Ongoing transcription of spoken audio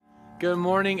Good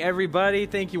morning, everybody.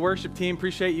 Thank you, worship team.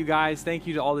 Appreciate you guys. Thank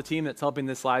you to all the team that's helping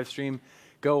this live stream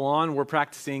go on. We're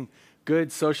practicing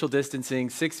good social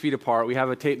distancing, 6 feet apart. We have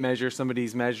a tape measure.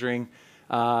 Somebody's measuring.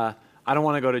 I don't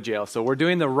want to go to jail. So we're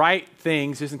doing the right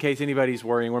things, just in case anybody's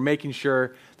worrying. We're making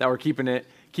sure that we're keeping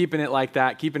it like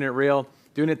that, keeping it real,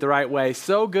 doing it the right way.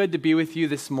 So good to be with you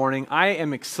this morning. I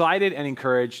am excited and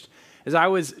encouraged. As I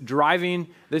was driving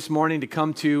this morning to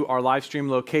come to our live stream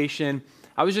location,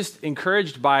 I was just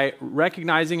encouraged by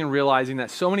recognizing and realizing that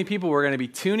so many people were going to be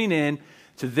tuning in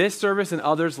to this service and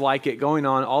others like it going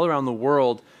on all around the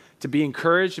world to be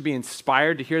encouraged, to be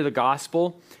inspired, to hear the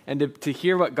gospel, and to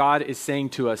hear what God is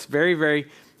saying to us. Very,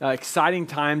 very exciting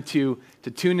time to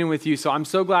tune in with you. So I'm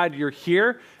so glad you're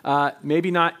here.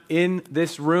 Maybe not in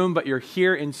this room, but you're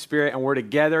here in spirit, and we're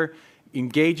together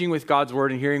engaging with God's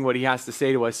word and hearing what he has to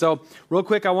say to us. So real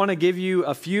quick, I want to give you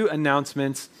a few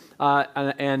announcements.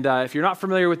 If you're not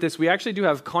familiar with this, we actually do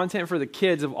have content for the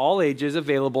kids of all ages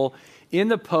available in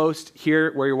the post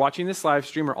here where you're watching this live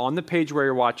stream or on the page where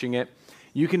you're watching it.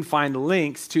 You can find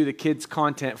links to the kids'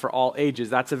 content for all ages.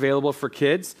 That's available for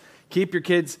kids. Keep your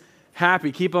kids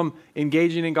happy. Keep them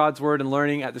engaging in God's word and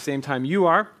learning at the same time you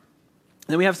are. And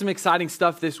then we have some exciting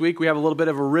stuff this week. We have a little bit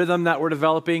of a rhythm that we're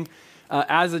developing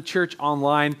as a church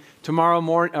online. Tomorrow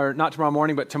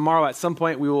at some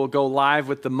point we will go live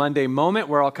with the Monday Moment,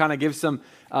 where I'll kind of give some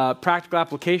practical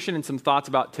application and some thoughts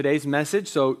about today's message.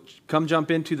 So come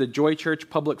jump into the Joy Church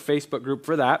public Facebook group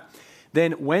for that.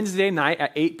 Then Wednesday night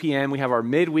at 8 p.m. we have our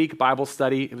midweek Bible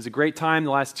study. It was a great time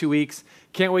the last 2 weeks.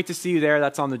 Can't wait to see you there.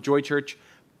 That's on the Joy Church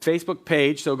Facebook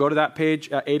page. So go to that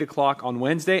page at 8 o'clock on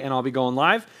Wednesday, and I'll be going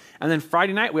live. And then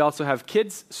Friday night, we also have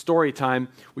kids' story time,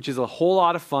 which is a whole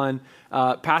lot of fun.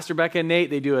 Pastor Becca and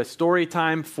Nate, they do a story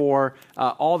time for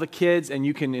all the kids, and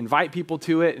you can invite people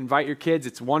to it, invite your kids.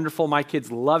 It's wonderful. My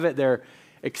kids love it. They're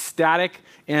ecstatic,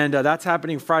 and that's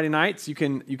happening Friday nights. You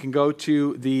can go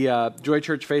to the Joy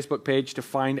Church Facebook page to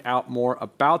find out more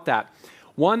about that.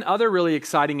 One other really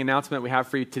exciting announcement we have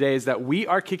for you today is that we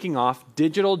are kicking off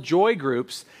digital Joy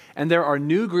groups, and there are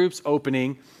new groups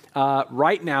opening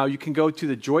right now. You can go to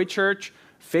the Joy Church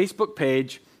Facebook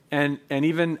page, and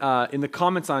even in the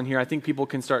comments on here, I think people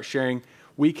can start sharing.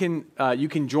 You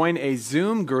can join a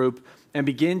Zoom group and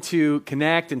begin to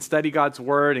connect and study God's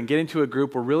word and get into a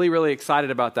group. We're really, really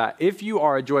excited about that. If you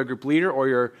are a Joy group leader or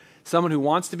you're someone who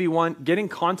wants to be one, get in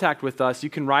contact with us. You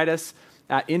can write us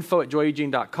at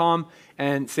info@joyeugene.com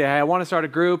and say, hey, I want to start a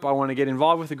group. I want to get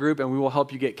involved with a group, and we will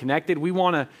help you get connected. We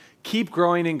want to keep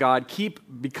growing in God, keep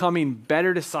becoming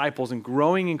better disciples and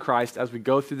growing in Christ as we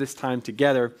go through this time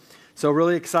together. So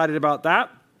really excited about that.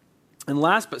 And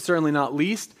last but certainly not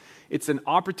least, it's an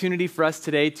opportunity for us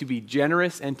today to be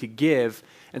generous and to give.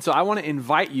 And so I want to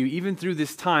invite you, even through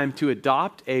this time, to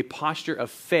adopt a posture of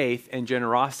faith and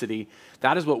generosity.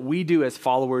 That is what we do as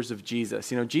followers of Jesus.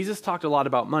 You know, Jesus talked a lot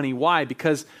about money. Why?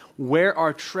 Because where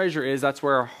our treasure is, that's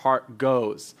where our heart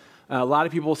goes. A lot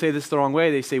of people say this the wrong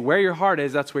way. They say, where your heart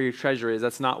is, that's where your treasure is.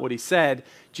 That's not what he said.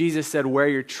 Jesus said, where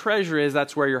your treasure is,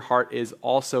 that's where your heart is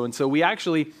also. And so we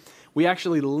actually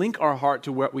link our heart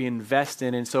to what we invest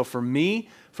in. And so for me,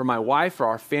 for my wife, for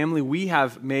our family, we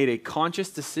have made a conscious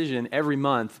decision every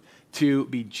month to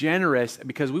be generous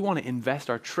because we want to invest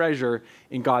our treasure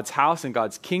in God's house and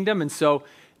God's kingdom. And so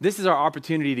this is our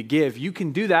opportunity to give. You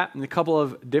can do that in a couple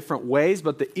of different ways,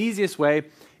 but the easiest way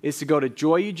is to go to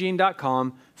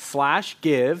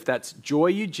joyeugene.com/give. That's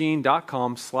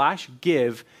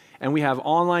joyeugene.com/give. And we have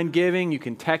online giving. You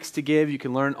can text to give. You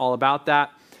can learn all about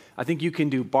that. I think you can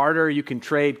do barter. You can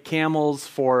trade camels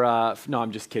for, no,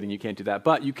 I'm just kidding. You can't do that.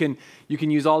 But you can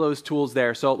use all those tools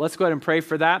there. So let's go ahead and pray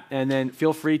for that. And then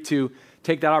feel free to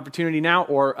take that opportunity now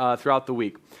or throughout the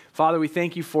week. Father, we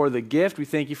thank you for the gift. We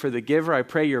thank you for the giver. I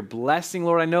pray your blessing,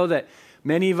 Lord. I know that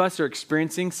many of us are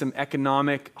experiencing some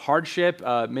economic hardship,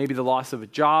 maybe the loss of a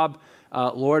job.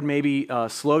 Lord, maybe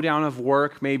slowdown of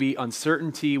work, maybe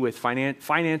uncertainty with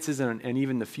finances and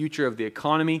even the future of the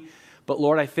economy. But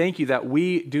Lord, I thank you that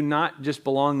we do not just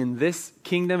belong in this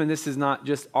kingdom, and this is not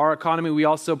just our economy. We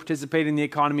also participate in the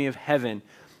economy of heaven,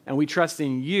 and we trust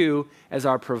in you as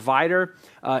our provider.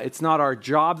 It's not our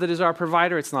job that is our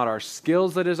provider. It's not our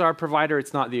skills that is our provider.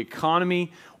 It's not the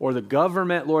economy or the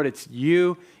government. Lord, it's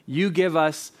you. You give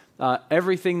us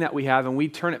everything that we have, and we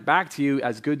turn it back to you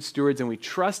as good stewards, and we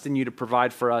trust in you to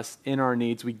provide for us in our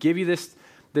needs. We give you this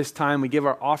time. We give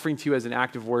our offering to you as an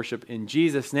act of worship in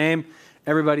Jesus' name.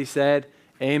 Everybody said,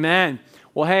 amen.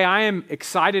 Well, hey, I am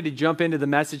excited to jump into the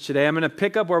message today. I'm going to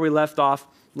pick up where we left off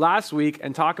last week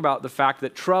and talk about the fact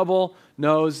that trouble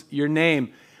knows your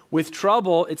name. With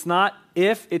trouble, it's not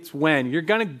if, it's when. You're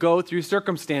going to go through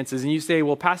circumstances, and you say,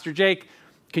 well, Pastor Jake,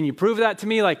 can you prove that to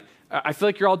me? Like, I feel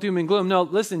like you're all doom and gloom. No,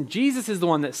 listen, Jesus is the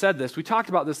one that said this. We talked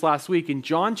about this last week in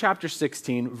John chapter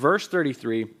 16, verse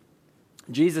 33.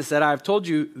 Jesus said, I have told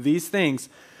you these things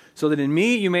so that in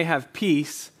me you may have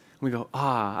peace. And we go,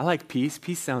 I like peace.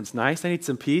 Peace sounds nice. I need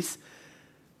some peace.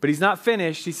 But he's not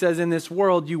finished. He says, in this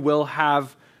world you will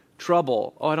have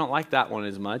trouble. Oh, I don't like that one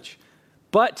as much.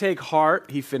 But take heart,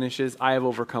 he finishes, I have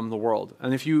overcome the world.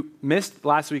 And if you missed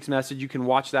last week's message, you can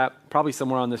watch that probably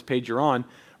somewhere on this page you're on,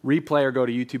 replay, or go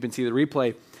to YouTube and see the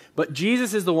replay. But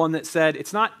Jesus is the one that said,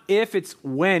 it's not if, it's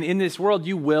when. In this world,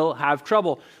 you will have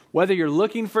trouble. Whether you're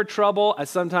looking for trouble, as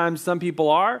sometimes some people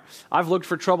are. I've looked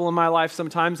for trouble in my life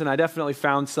sometimes, and I definitely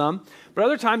found some. But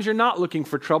other times, you're not looking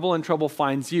for trouble, and trouble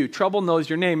finds you. Trouble knows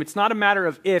your name. It's not a matter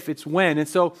of if, it's when. And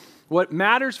so what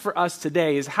matters for us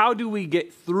today is how do we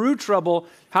get through trouble?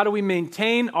 How do we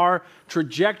maintain our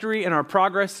trajectory and our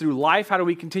progress through life? How do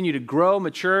we continue to grow,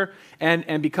 mature,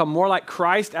 and become more like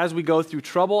Christ as we go through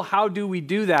trouble? How do we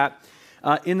do that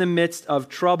in the midst of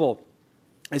trouble?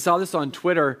 I saw this on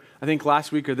Twitter, I think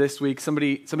last week or this week.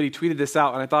 Somebody tweeted this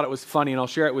out, and I thought it was funny, and I'll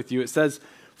share it with you. It says,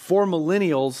 for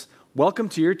millennials, welcome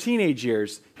to your teenage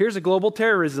years. Here's a global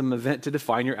terrorism event to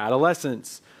define your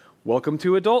adolescence. Welcome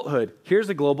to adulthood. Here's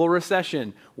a global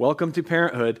recession. Welcome to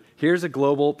parenthood. Here's a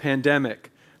global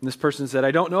pandemic. And this person said, I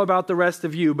don't know about the rest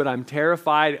of you, but I'm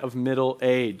terrified of middle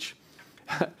age.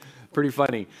 Pretty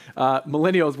funny.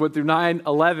 Millennials went through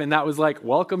 9/11. That was like,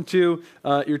 welcome to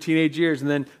your teenage years. And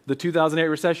then the 2008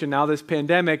 recession, now this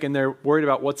pandemic, and they're worried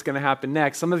about what's going to happen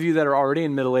next. Some of you that are already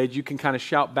in middle age, you can kind of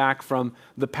shout back from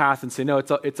the path and say, no,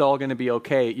 it's all going to be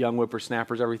okay, young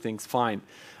whippersnappers. Everything's fine.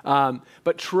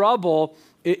 But trouble,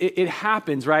 it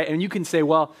happens, right? And you can say,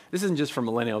 well, this isn't just for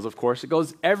millennials, of course. It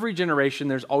goes every generation.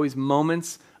 There's always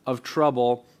moments of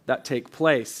trouble that take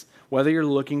place, whether you're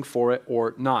looking for it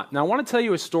or not. Now, I want to tell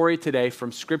you a story today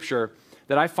from Scripture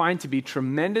that I find to be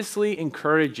tremendously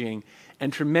encouraging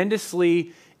and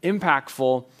tremendously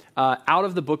impactful out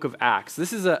of the book of Acts.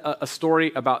 This is a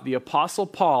story about the Apostle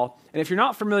Paul. And if you're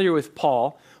not familiar with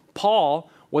Paul,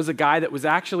 Paul was a guy that was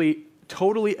actually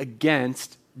totally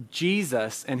against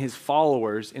Jesus and his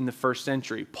followers in the first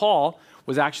century. Paul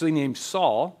was actually named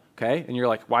Saul, okay? And you're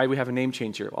like, why do we have a name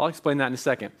change here? Well, I'll explain that in a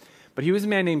second. But he was a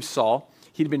man named Saul.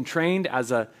 He'd been trained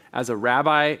as a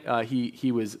rabbi.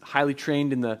 He was highly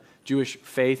trained in the Jewish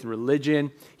faith and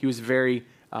religion. He was very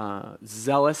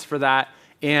zealous for that.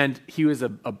 And he was a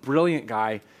brilliant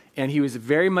guy. And he was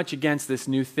very much against this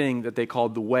new thing that they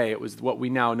called the Way. It was what we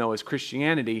now know as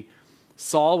Christianity.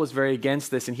 Saul was very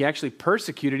against this, and he actually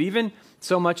persecuted, even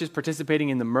so much as participating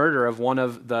in the murder of one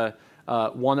of the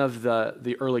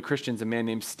early Christians, a man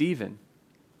named Stephen.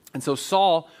 And so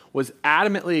Saul was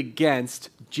adamantly against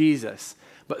Jesus.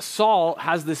 But Saul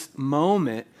has this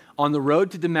moment on the road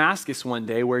to Damascus one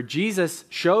day where Jesus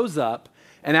shows up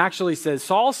and actually says,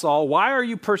 Saul, Saul, why are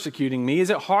you persecuting me? Is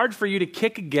it hard for you to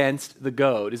kick against the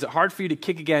goad? Is it hard for you to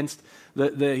kick against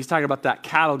he's talking about that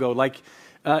cattle goad, like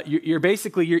you're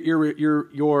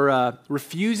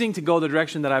refusing to go the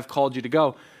direction that I've called you to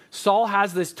go. Saul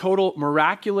has this total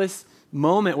miraculous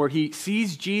moment where he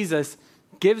sees Jesus,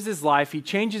 gives his life, he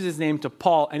changes his name to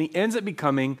Paul, and he ends up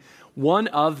becoming one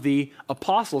of the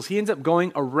apostles. He ends up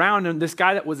going around, and this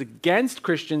guy that was against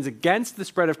Christians, against the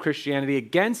spread of Christianity,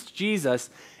 against Jesus,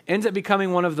 ends up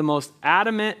becoming one of the most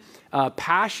adamant,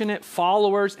 passionate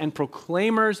followers and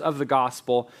proclaimers of the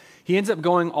gospel. He ends up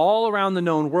going all around the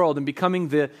known world and becoming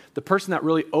the person that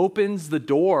really opens the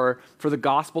door for the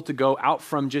gospel to go out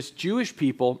from just Jewish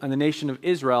people and the nation of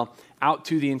Israel out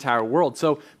to the entire world.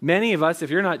 So many of us, if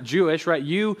you're not Jewish, right,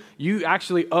 you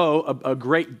actually owe a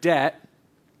great debt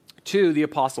to the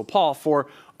Apostle Paul for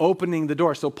opening the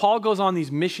door. So Paul goes on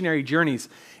these missionary journeys.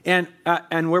 And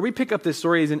where we pick up this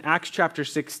story is in Acts chapter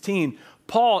 16.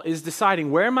 Paul is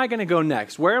deciding, where am I going to go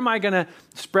next? Where am I going to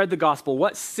spread the gospel?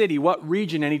 What city, what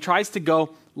region? And he tries to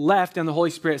go left, and the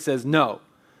Holy Spirit says no.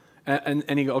 And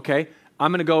he goes, okay,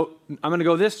 I'm going to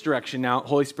go this direction now.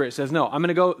 Holy Spirit says no. I'm going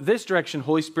to go this direction.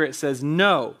 Holy Spirit says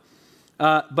no.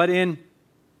 But in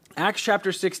Acts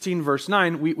chapter 16, verse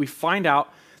 9, we find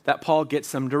out that Paul gets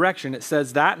some direction. It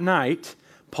says that night,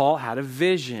 Paul had a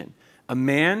vision. A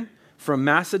man from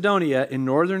Macedonia in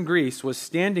northern Greece was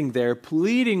standing there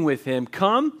pleading with him,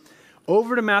 come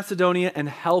over to Macedonia and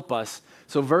help us.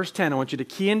 So verse 10, I want you to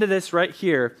key into this right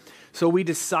here. So we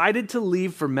decided to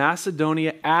leave for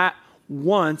Macedonia at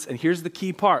once, and here's the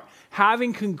key part,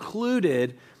 having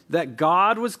concluded that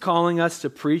God was calling us to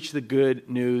preach the good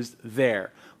news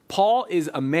there. Paul is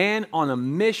a man on a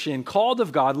mission, called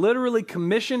of God, literally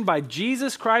commissioned by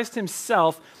Jesus Christ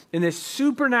himself in this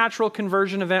supernatural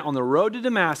conversion event on the road to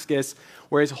Damascus,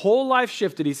 where his whole life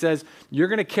shifted. He says, you're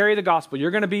going to carry the gospel.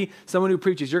 You're going to be someone who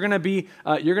preaches. You're going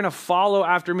to follow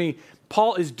after me.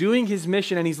 Paul is doing his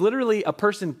mission, and he's literally a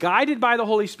person guided by the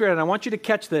Holy Spirit. And I want you to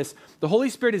catch this. The Holy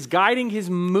Spirit is guiding his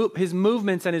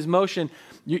movements and his motion.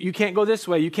 You can't go this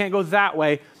way. You can't go that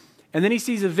way. And then he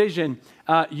sees a vision.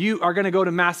 You are going to go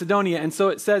to Macedonia. And so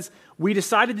it says, we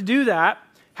decided to do that,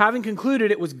 having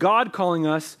concluded it was God calling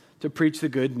us to preach the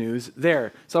good news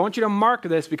there. So I want you to mark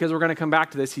this because we're going to come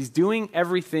back to this. He's doing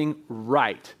everything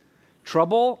right.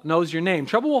 Trouble knows your name.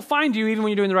 Trouble will find you even when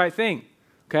you're doing the right thing.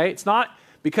 Okay? It's not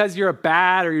because you're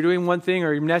bad or you're doing one thing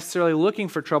or you're necessarily looking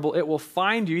for trouble. It will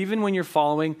find you even when you're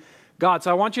following God.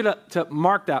 So I want you to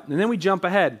mark that. And then we jump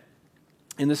ahead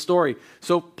in the story.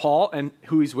 So Paul and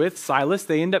who he's with, Silas,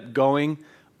 they end up going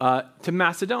to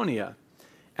Macedonia.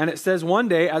 And it says, one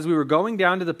day as we were going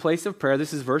down to the place of prayer,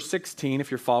 this is verse 16 if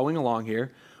you're following along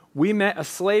here, we met a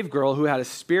slave girl who had a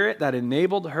spirit that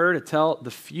enabled her to tell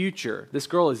the future. This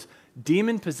girl is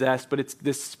demon possessed, but it's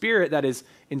this spirit that is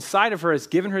inside of her has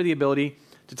given her the ability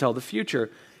to tell the future.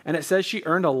 And it says she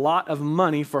earned a lot of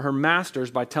money for her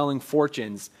masters by telling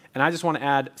fortunes. And I just want to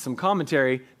add some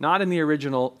commentary, not in the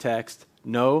original text.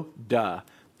 No, duh.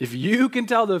 If you can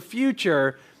tell the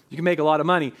future, you can make a lot of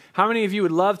money. How many of you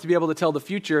would love to be able to tell the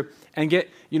future and get,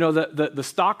 the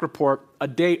stock report a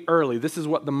day early? This is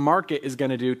what the market is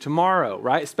going to do tomorrow,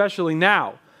 right? Especially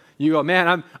now. You go,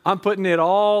 man, I'm putting it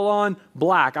all on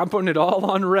black. I'm putting it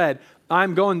all on red.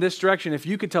 I'm going this direction if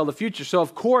you could tell the future. So,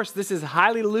 of course, this is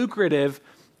highly lucrative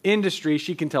industry.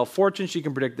 She can tell fortune. She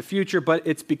can predict the future, but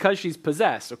it's because she's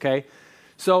possessed, okay?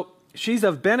 So she's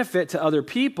of benefit to other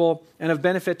people and of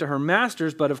benefit to her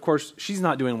masters, but of course, she's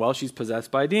not doing well. She's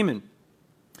possessed by a demon.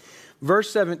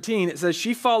 Verse 17, it says,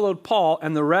 she followed Paul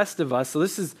and the rest of us. So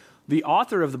this is the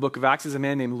author of the book of Acts is a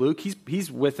man named Luke.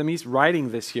 He's with him. He's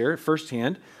writing this here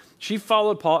firsthand. She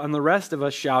followed Paul and the rest of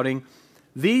us shouting,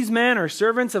 these men are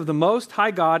servants of the Most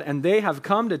High God, and they have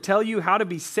come to tell you how to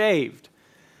be saved.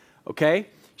 Okay?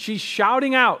 She's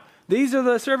shouting out, these are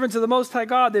the servants of the Most High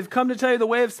God. They've come to tell you the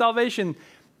way of salvation.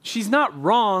 She's not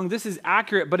wrong. This is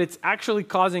accurate, but it's actually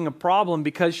causing a problem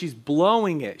because she's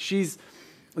blowing it.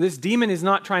 This demon is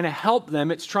not trying to help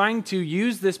them. It's trying to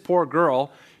use this poor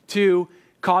girl to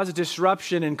cause a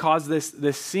disruption and cause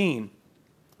this scene,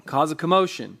 cause a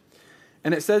commotion.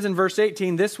 And it says in verse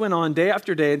 18, this went on day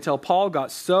after day until Paul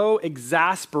got so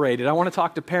exasperated. I want to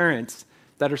talk to parents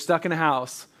that are stuck in a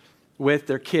house with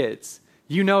their kids.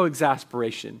 You know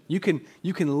exasperation. You can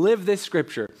live this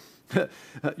scripture.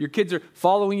 Your kids are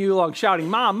following you along, shouting,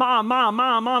 Mom, Mom, Mom,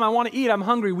 Mom, Mom, I want to eat. I'm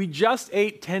hungry. We just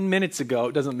ate 10 minutes ago.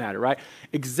 It doesn't matter, right?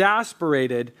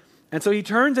 Exasperated. And so he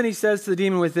turns and he says to the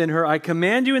demon within her, I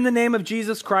command you in the name of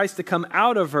Jesus Christ to come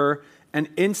out of her. And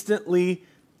instantly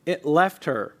it left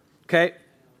her. Okay?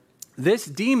 This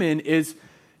demon is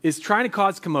trying to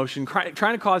cause commotion, trying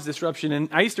to cause disruption. And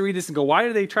I used to read this and go, why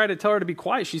do they try to tell her to be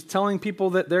quiet? She's telling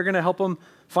people that they're going to help them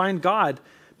find God.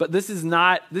 But this is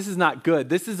not good.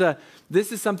 This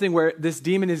is something where this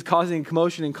demon is causing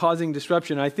commotion and causing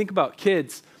disruption. And I think about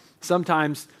kids.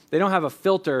 Sometimes they don't have a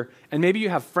filter. And maybe you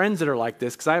have friends that are like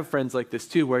this, because I have friends like this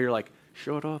too, where you're like,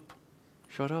 shut up.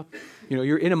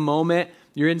 You're in a moment,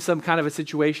 you're in some kind of a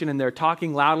situation, and they're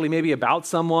talking loudly maybe about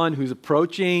someone who's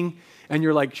approaching, and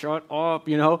you're like, shut up,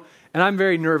 And I'm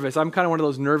very nervous. I'm kind of one of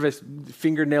those nervous,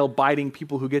 fingernail biting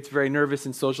people who gets very nervous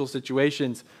in social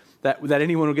situations that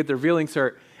anyone will get their feelings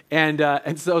hurt.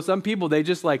 And so some people, they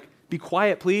just like, be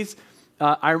quiet, please.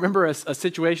 I remember a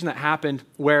situation that happened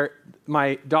where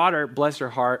my daughter, bless her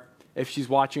heart, if she's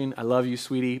watching, I love you,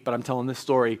 sweetie, but I'm telling this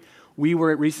story. We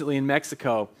were recently in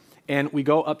Mexico, and we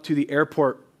go up to the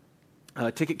airport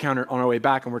ticket counter on our way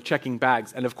back, and we're checking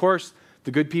bags. And of course,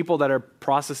 the good people that are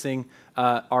processing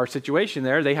our situation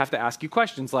there, they have to ask you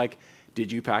questions like,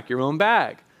 did you pack your own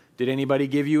bag? Did anybody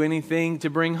give you anything to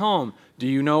bring home? Do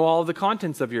you know all of the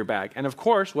contents of your bag? And of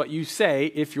course, what you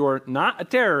say, if you're not a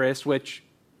terrorist, which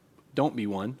don't be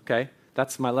one, okay?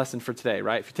 That's my lesson for today,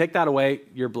 right? If you take that away,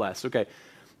 you're blessed, okay?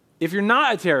 If you're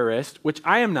not a terrorist, which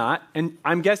I am not, and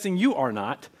I'm guessing you are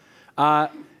not,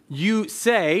 you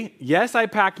say, yes, I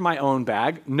packed my own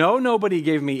bag. No, nobody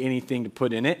gave me anything to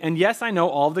put in it. And yes, I know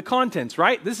all of the contents,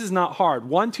 right? This is not hard.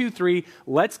 1, 2, 3,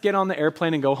 let's get on the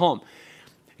airplane and go home.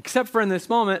 Except for in this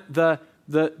moment, the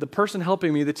person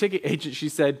helping me, the ticket agent, she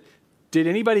said, did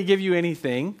anybody give you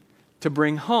anything to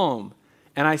bring home?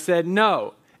 And I said,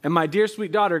 no. And my dear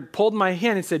sweet daughter pulled my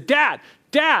hand and said,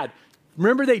 Dad,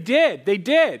 remember they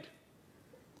did.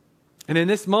 And in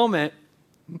this moment,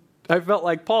 I felt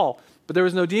like Paul, but there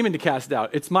was no demon to cast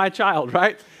out. It's my child,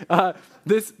 right?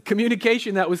 This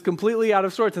communication that was completely out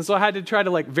of sorts. And so I had to try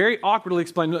to like very awkwardly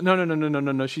explain,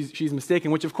 no, she's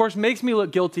mistaken, which of course makes me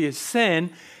look guilty as sin.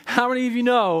 How many of you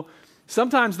know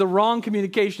sometimes the wrong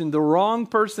communication, the wrong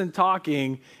person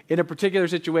talking in a particular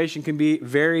situation can be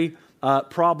very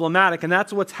problematic. And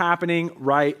that's what's happening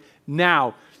right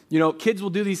now. You know, kids will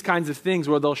do these kinds of things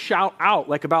where they'll shout out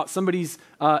like about somebody's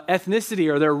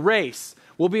ethnicity or their race.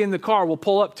 We'll be in the car, we'll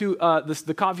pull up to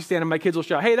the coffee stand and my kids will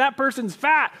shout, hey, that person's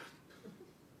fat.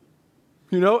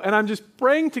 You know, and I'm just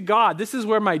praying to God. This is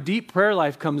where my deep prayer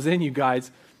life comes in, you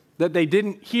guys, that they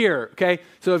didn't hear, okay?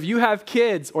 So if you have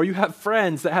kids or you have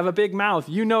friends that have a big mouth,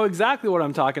 you know exactly what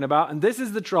I'm talking about, and this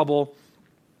is the trouble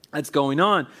that's going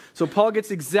on. So Paul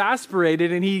gets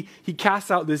exasperated and he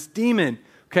casts out this demon,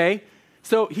 okay?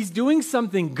 So he's doing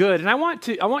something good, and I want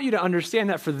you to understand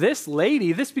that for this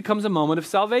lady, this becomes a moment of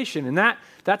salvation, and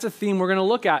that's a theme we're going to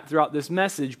look at throughout this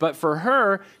message. But for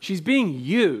her, she's being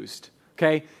used.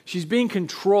 Okay, she's being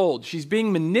controlled, she's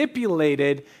being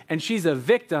manipulated, and she's a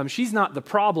victim. She's not the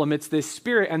problem. It's this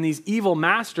spirit and these evil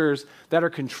masters that are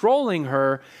controlling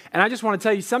her. And I just want to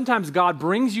tell you, sometimes God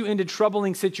brings you into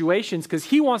troubling situations because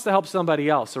he wants to help somebody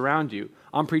else around you.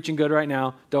 I'm preaching good right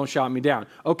now. Don't shout me down.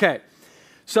 Okay,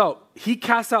 so he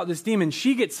casts out this demon.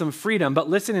 She gets some freedom,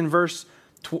 but listen in verse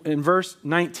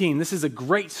 19. This is a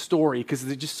great story because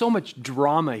there's just so much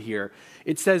drama here.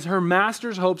 It says, her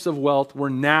master's hopes of wealth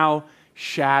were now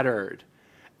shattered.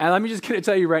 And let me just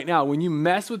tell you right now, when you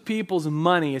mess with people's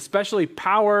money, especially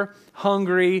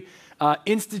power-hungry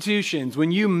institutions,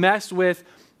 when you mess with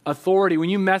authority, when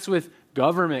you mess with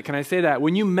government, can I say that?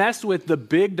 When you mess with the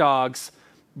big dogs,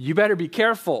 you better be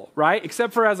careful, right?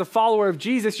 Except for as a follower of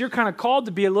Jesus, you're kind of called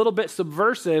to be a little bit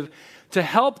subversive to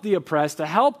help the oppressed, to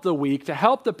help the weak, to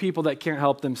help the people that can't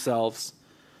help themselves.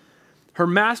 Her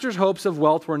master's hopes of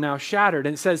wealth were now shattered.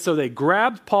 And it says, so they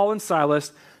grabbed Paul and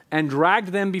Silas and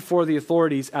dragged them before the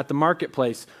authorities at the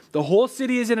marketplace. The whole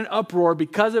city is in an uproar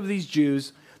because of these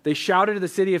Jews. They shouted to the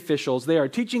city officials, they are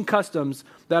teaching customs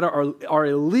that are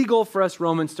illegal for us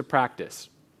Romans to practice.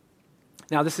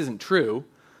 Now, this isn't true,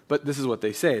 but this is what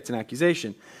they say. It's an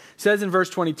accusation. It says in verse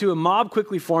 22, a mob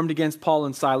quickly formed against Paul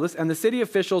and Silas, and the city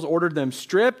officials ordered them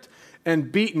stripped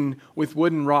and beaten with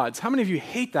wooden rods. How many of you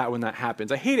hate that when that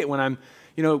happens? I hate it when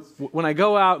when I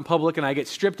go out in public and I get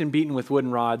stripped and beaten with wooden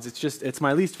rods. It's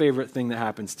my least favorite thing that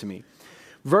happens to me.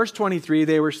 Verse 23,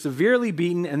 they were severely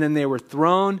beaten and then they were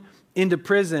thrown into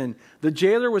prison. The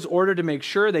jailer was ordered to make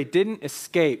sure they didn't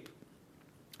escape.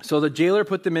 So the jailer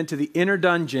put them into the inner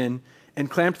dungeon and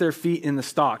clamped their feet in the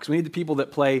stocks. We need the people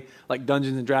that play like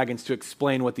Dungeons and Dragons to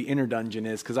explain what the inner dungeon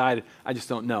is, because I just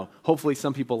don't know. Hopefully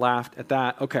some people laughed at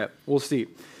that. Okay, we'll see.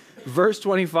 Verse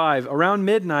 25, around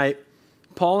midnight,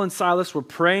 Paul and Silas were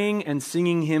praying and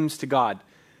singing hymns to God.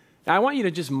 Now, I want you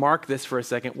to just mark this for a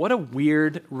second. What a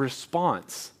weird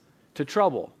response to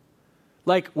trouble.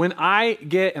 Like when I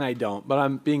get, and I don't, but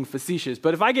I'm being facetious,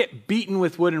 but if I get beaten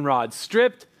with wooden rods,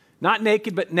 stripped, not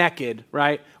naked, but naked,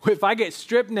 right? If I get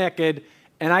stripped naked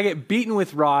and I get beaten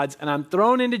with rods and I'm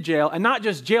thrown into jail, and not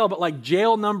just jail, but like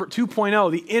jail number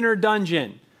 2.0, the inner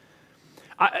dungeon.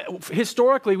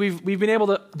 Historically, we've been able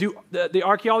to do, the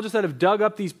archaeologists that have dug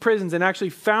up these prisons and actually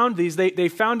found these, they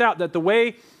found out that the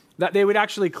way that they would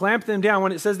actually clamp them down,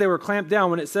 when it says they were clamped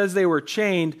down, when it says they were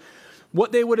chained,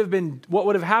 what would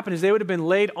have happened is they would have been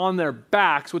laid on their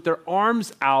backs with their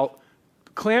arms out,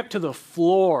 clamped to the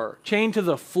floor, chained to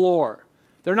the floor.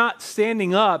 They're not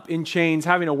standing up in chains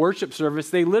having a worship service.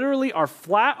 They literally are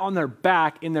flat on their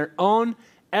back in their own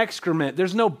excrement.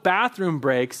 There's no bathroom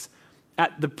breaks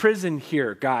at the prison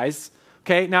here, guys.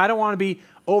 Okay, now I don't want to be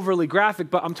overly graphic,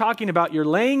 but I'm talking about you're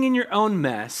laying in your own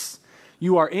mess.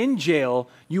 You are in jail.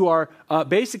 You are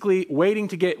basically waiting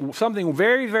to get something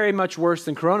very, very much worse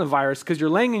than coronavirus because you're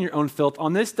laying in your own filth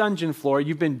on this dungeon floor.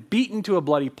 You've been beaten to a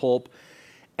bloody pulp.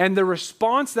 And the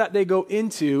response that they go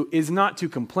into is not to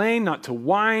complain, not to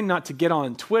whine, not to get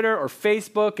on Twitter or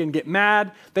Facebook and get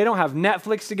mad. They don't have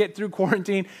Netflix to get through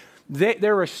quarantine.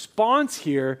 Their response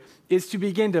here is to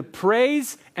begin to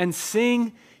praise and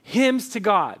sing hymns to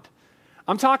God.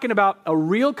 I'm talking about a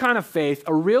real kind of faith,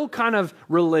 a real kind of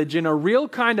religion, a real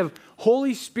kind of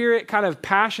Holy Spirit kind of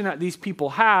passion that these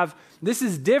people have. This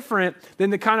is different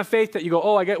than the kind of faith that you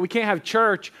go, we can't have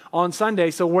church on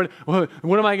Sunday, so what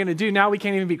am I going to do? Now we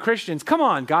can't even be Christians. Come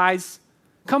on, guys.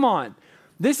 Come on.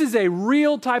 This is a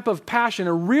real type of passion,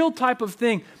 a real type of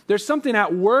thing. There's something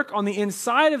at work on the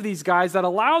inside of these guys that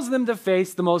allows them to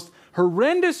face the most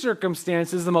horrendous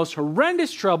circumstances, the most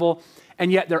horrendous trouble,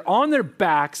 and yet they're on their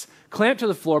backs, clamped to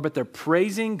the floor, but they're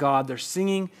praising God, they're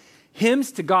singing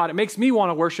hymns to God, it makes me want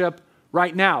to worship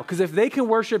right now. Because if they can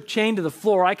worship chained to the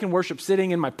floor, I can worship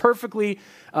sitting in my perfectly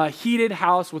heated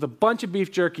house with a bunch of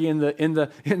beef jerky in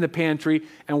the pantry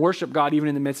and worship God even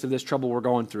in the midst of this trouble we're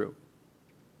going through.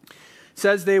 It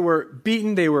says they were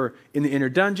beaten, they were in the inner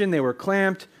dungeon, they were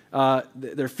clamped,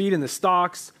 their feet in the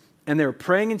stocks, and they were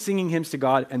praying and singing hymns to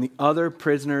God, and the other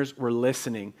prisoners were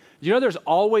listening. Do you know there's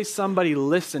always somebody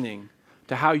listening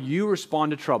to how you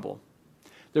respond to trouble?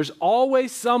 There's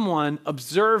always someone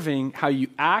observing how you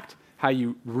act, how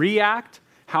you react,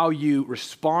 how you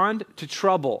respond to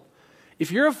trouble.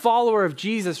 If you're a follower of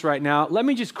Jesus right now, let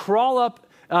me just crawl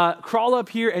up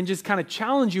here and just kind of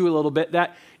challenge you a little bit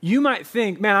that you might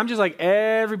think, man, I'm just like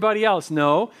everybody else.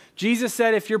 No, Jesus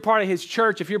said if you're part of his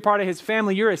church, if you're part of his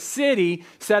family, you're a city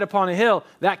set upon a hill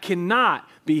that cannot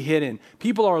be hidden.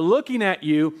 People are looking at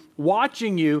you,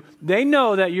 watching you. They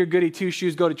know that you're goody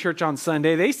two-shoes, go to church on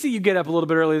Sunday. They see you get up a little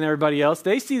bit earlier than everybody else.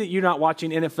 They see that you're not watching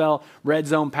NFL Red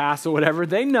Zone Pass or whatever.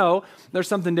 They know there's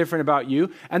something different about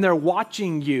you, and they're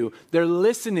watching you. They're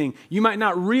listening. You might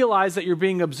not realize that you're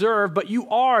being observed, but you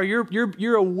are.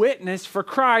 You're a witness for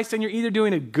Christ, and you're either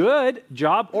doing a good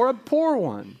job or a poor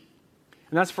one.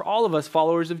 And that's for all of us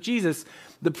followers of Jesus.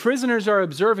 The prisoners are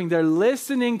observing. They're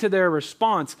listening to their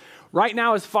response. Right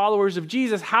now, as followers of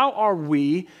Jesus, how are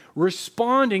we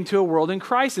responding to a world in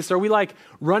crisis? Are we like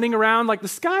running around like the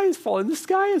sky is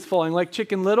falling like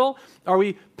Chicken Little? Are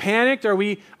we panicked? Are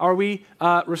we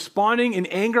responding in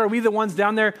anger? Are we the ones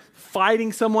down there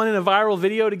fighting someone in a viral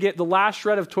video to get the last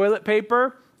shred of toilet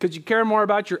paper? Because you care more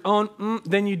about your own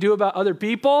than you do about other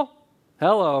people?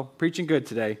 Hello, preaching good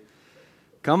today.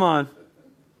 Come on.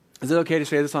 Is it okay to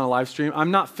say this on a live stream?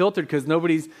 I'm not filtered because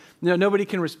nobody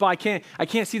can respond. I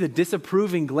can't see the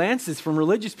disapproving glances from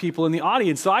religious people in the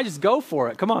audience, so I just go for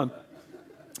it. Come on.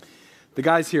 The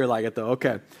guys here like it though.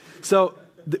 Okay. So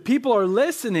the people are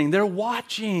listening. They're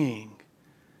watching.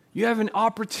 You have an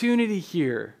opportunity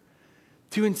here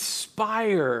to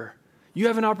inspire. You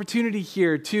have an opportunity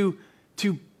here to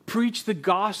preach the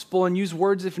gospel and use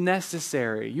words if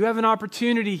necessary. You have an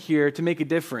opportunity here to make a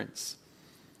difference.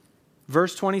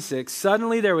 Verse 26,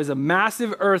 suddenly there was a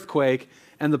massive earthquake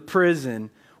and the prison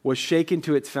was shaken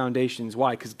to its foundations.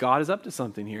 Why? Because God is up to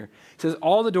something here. It says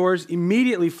all the doors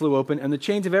immediately flew open and the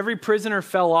chains of every prisoner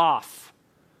fell off.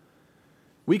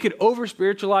 We could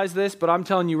over-spiritualize this, but I'm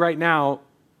telling you right now,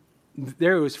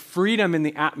 there was freedom in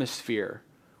the atmosphere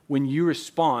when you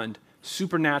respond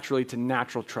supernaturally to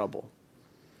natural trouble.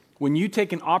 When you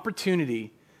take an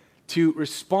opportunity to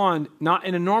respond not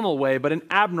in a normal way, but an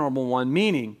abnormal one,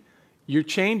 meaning you're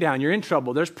chained down, you're in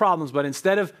trouble, there's problems, but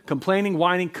instead of complaining,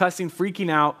 whining, cussing, freaking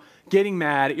out, getting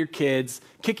mad at your kids,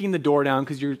 kicking the door down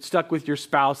because you're stuck with your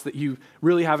spouse that you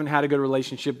really haven't had a good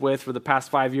relationship with for the past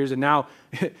 5 years, and now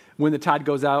when the tide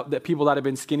goes out, that people that have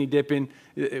been skinny dipping,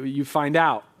 you find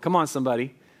out. Come on,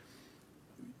 somebody.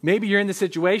 Maybe you're in the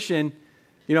situation,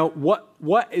 you know,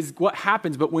 what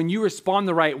happens, but when you respond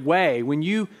the right way, when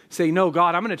you say, no,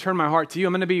 God, I'm going to turn my heart to you.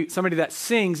 I'm going to be somebody that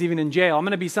sings even in jail. I'm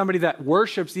going to be somebody that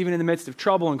worships even in the midst of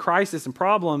trouble and crisis and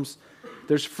problems.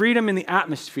 There's freedom in the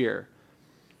atmosphere.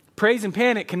 Praise and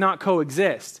panic cannot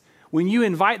coexist. When you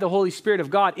invite the Holy Spirit of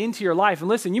God into your life, and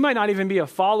listen, you might not even be a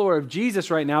follower of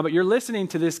Jesus right now, but you're listening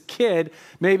to this kid,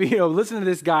 maybe, listen to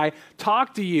this guy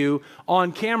talk to you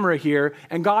on camera here,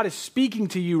 and God is speaking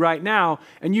to you right now,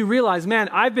 and you realize, man,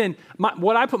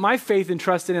 what I put my faith and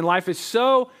trust in life is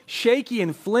so shaky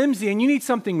and flimsy, and you need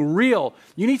something real.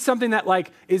 You need something that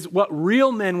is what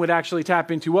real men would actually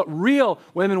tap into, what real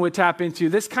women would tap into,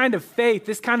 this kind of faith,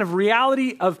 this kind of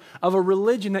reality of a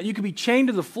religion that you could be chained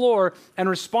to the floor and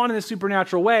respond in a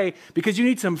supernatural way because you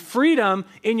need some freedom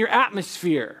in your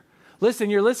atmosphere.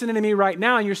 Listen, you're listening to me right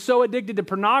now and you're so addicted to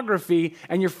pornography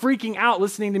and you're freaking out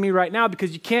listening to me right now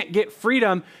because you can't get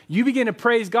freedom. You begin to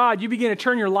praise God. You begin to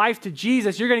turn your life to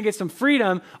Jesus. You're going to get some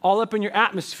freedom all up in your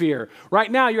atmosphere.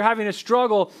 Right now, you're having a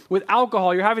struggle with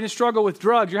alcohol. You're having a struggle with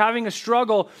drugs. You're having a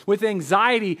struggle with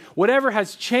anxiety. Whatever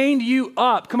has chained you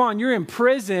up. Come on, you're in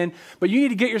prison, but you need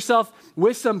to get yourself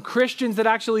with some Christians that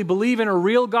actually believe in a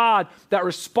real God that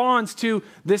responds to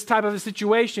this type of a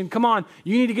situation. Come on,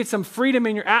 you need to get some freedom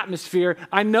in your atmosphere.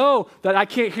 I know that I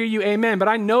can't hear you, amen, but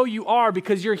I know you are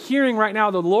because you're hearing right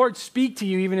now the Lord speak to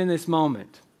you even in this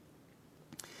moment.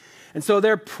 And so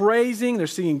they're praising, they're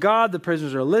singing God, the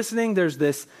prisoners are listening, there's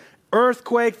this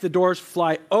earthquake, the doors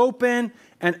fly open,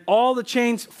 and all the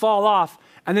chains fall off.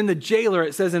 And then the jailer,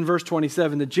 it says in verse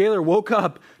 27, the jailer woke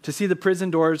up to see the prison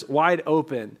doors wide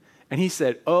open. And he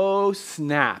said, oh,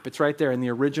 snap. It's right there in the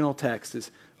original text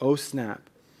is, oh, snap.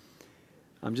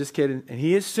 I'm just kidding. And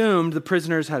he assumed the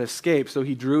prisoners had escaped, so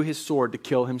he drew his sword to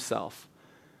kill himself.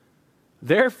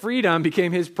 Their freedom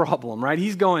became his problem, right?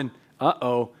 He's going,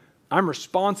 uh-oh, I'm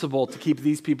responsible to keep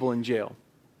these people in jail.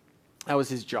 That was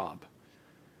his job.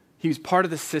 He was part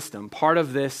of the system, part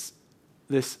of this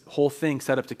whole thing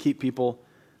set up to keep people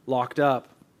locked up.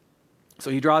 So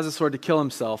he draws a sword to kill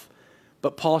himself.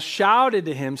 But Paul shouted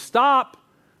to him, stop,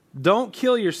 don't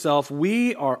kill yourself.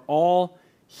 We are all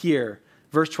here.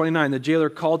 Verse 29, the jailer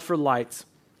called for lights,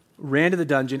 ran to the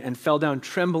dungeon, and fell down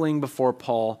trembling before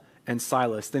Paul and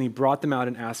Silas. Then he brought them out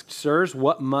and asked, sirs,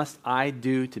 what must I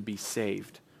do to be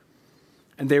saved?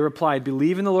 And they replied,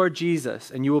 believe in the Lord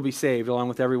Jesus, and you will be saved, along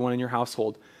with everyone in your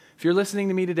household. If you're listening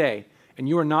to me today, and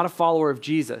you are not a follower of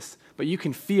Jesus, but you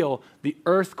can feel the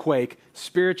earthquake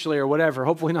spiritually or whatever,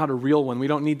 hopefully not a real one. We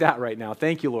don't need that right now.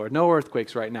 Thank you, Lord. No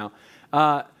earthquakes right now.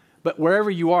 But wherever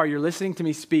you are, you're listening to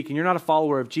me speak, and you're not a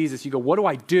follower of Jesus. You go, what do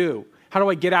I do? How do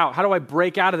I get out? How do I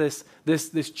break out of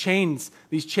these chains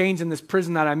in this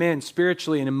prison that I'm in,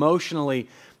 spiritually and emotionally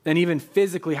and even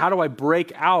physically? How do I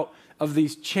break out of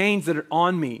these chains that are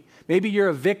on me? Maybe you're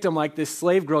a victim like this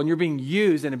slave girl, and you're being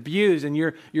used and abused, and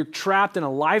you're trapped in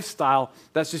a lifestyle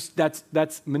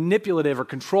that's manipulative or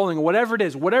controlling, or whatever it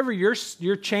is, whatever your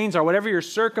chains are, whatever your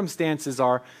circumstances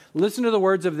are. Listen to the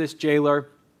words of this jailer,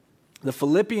 the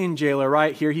Philippian jailer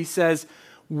right here. He says,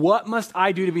 what must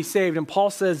I do to be saved? And Paul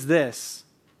says this,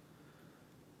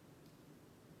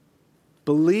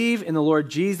 believe in the Lord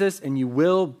Jesus and you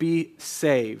will be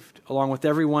saved, along with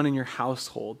everyone in your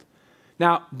household.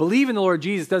 Now, believe in the Lord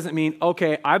Jesus doesn't mean,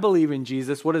 okay, I believe in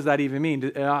Jesus. What does that even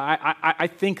mean? I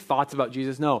think thoughts about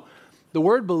Jesus. No. The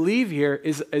word believe here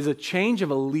is a change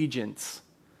of allegiance.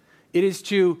 It is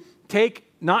to take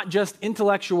not just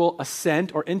intellectual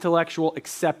assent or intellectual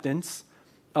acceptance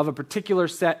of a particular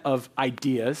set of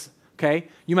ideas, okay?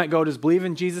 You might go, does believe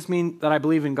in Jesus mean that I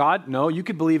believe in God? No, you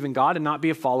could believe in God and not be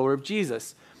a follower of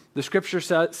Jesus. The scripture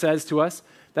says to us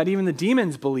that even the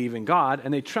demons believe in God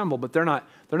and they tremble, but they're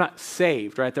not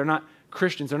saved, right? They're not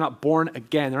Christians. They're not born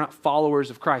again. They're not followers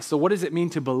of Christ. So what does it mean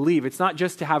to believe? It's not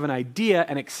just to have an idea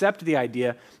and accept the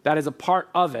idea. That is a part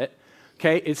of it,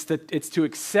 okay? It's to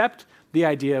accept the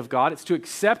idea of God. It's to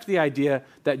accept the idea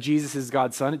that Jesus is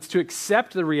God's son. It's to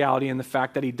accept the reality and the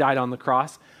fact that he died on the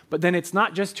cross. But then it's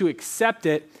not just to accept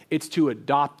it, it's to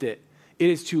adopt it. It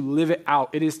is to live it out.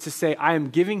 It is to say, I am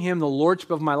giving him the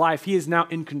lordship of my life. He is now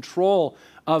in control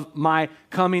of my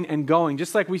coming and going.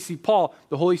 Just like we see Paul,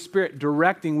 the Holy Spirit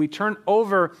directing, we turn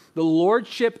over the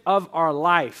lordship of our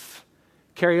life.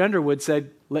 Carrie Underwood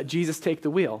said, let Jesus take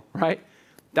the wheel, right?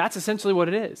 That's essentially what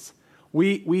it is.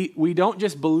 We don't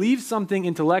just believe something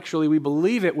intellectually, we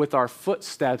believe it with our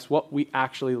footsteps, what we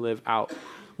actually live out.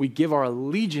 We give our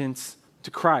allegiance to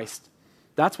Christ.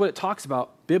 That's what it talks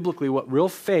about biblically, what real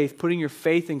faith, putting your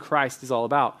faith in Christ is all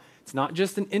about. It's not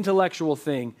just an intellectual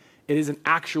thing, it is an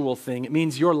actual thing. It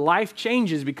means your life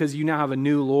changes because you now have a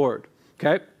new Lord,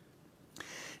 okay? It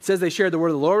says they shared the word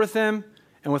of the Lord with him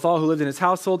and with all who lived in his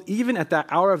household. Even at that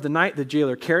hour of the night, the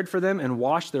jailer cared for them and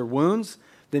washed their wounds.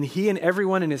 Then he and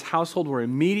everyone in his household were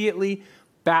immediately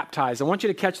baptized. I want you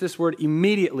to catch this word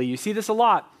immediately. You see this a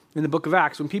lot in the book of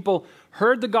Acts. When people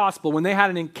heard the gospel, when they had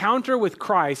an encounter with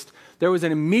Christ, there was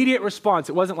an immediate response.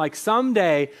 It wasn't like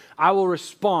someday I will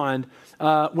respond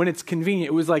when it's convenient.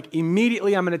 It was like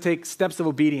immediately I'm going to take steps of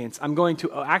obedience. I'm going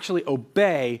to actually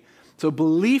obey. So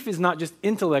belief is not just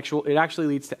intellectual, it actually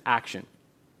leads to action.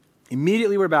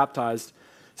 Immediately we're baptized.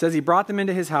 It says he brought them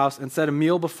into his house and set a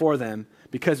meal before them.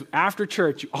 Because after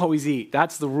church, you always eat.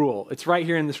 That's the rule. It's right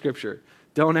here in the scripture.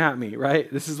 Don't at me, right?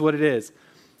 This is what it is.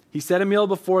 He set a meal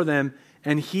before them,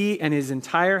 and he and his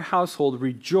entire household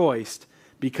rejoiced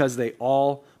because they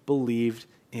all believed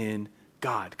in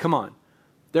God. Come on.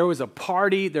 There was a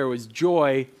party, there was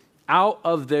joy out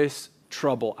of this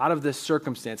trouble, out of this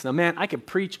circumstance. Now, man, I could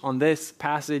preach on this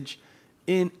passage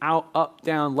in, out, up,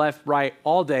 down, left, right,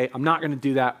 all day. I'm not going to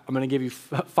do that. I'm going to give you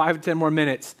 5 to 10 more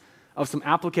minutes of some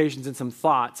applications and some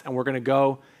thoughts, and we're going to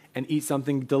go and eat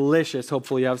something delicious.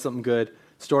 Hopefully you have something good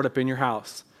stored up in your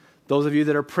house. Those of you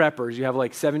that are preppers, you have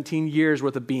like 17 years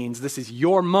worth of beans. This is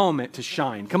your moment to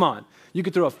shine. Come on. You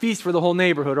could throw a feast for the whole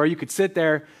neighborhood, or you could sit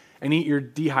there and eat your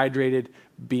dehydrated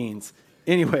beans.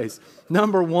 Anyways,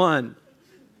 number 1,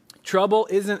 trouble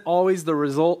isn't always the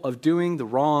result of doing the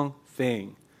wrong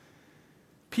thing.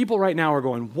 People right now are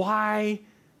going, why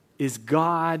is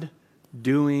God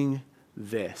doing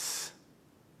this?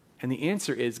 And the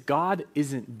answer is God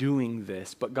isn't doing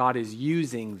this, but God is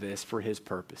using this for his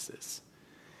purposes.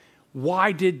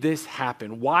 Why did this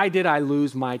happen? Why did I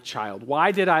lose my child?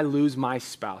 Why did I lose my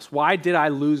spouse? Why did I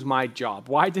lose my job?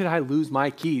 Why did I lose my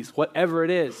keys? Whatever it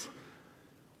is.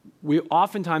 We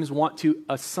oftentimes want to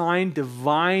assign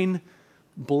divine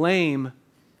blame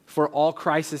for all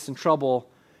crisis and trouble,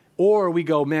 or we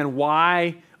go, man,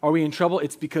 why are we in trouble?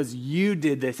 It's because you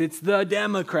did this. It's the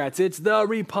Democrats. It's the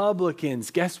Republicans.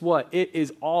 Guess what? It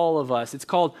is all of us. It's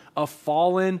called a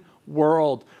fallen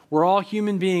world. We're all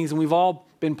human beings, and we've all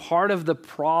been part of the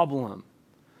problem.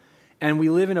 And we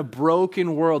live in a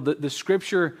broken world. The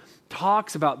scripture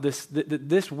talks about this, that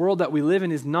this world that we live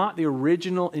in is not the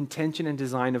original intention and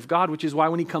design of God, which is why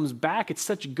when he comes back, it's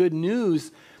such good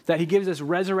news that he gives us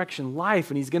resurrection life,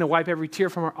 and he's going to wipe every tear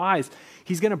from our eyes.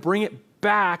 He's going to bring it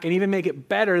back and even make it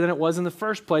better than it was in the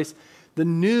first place. The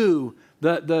new,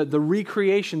 the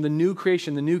recreation, the new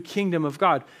creation, the new kingdom of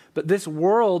God. But this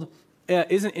world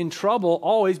isn't in trouble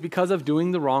always because of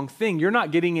doing the wrong thing. You're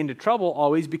not getting into trouble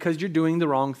always because you're doing the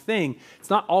wrong thing. It's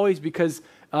not always because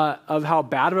of how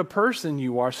bad of a person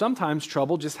you are. Sometimes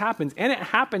trouble just happens, and it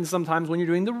happens sometimes when you're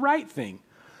doing the right thing.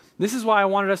 This is why I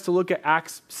wanted us to look at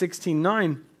Acts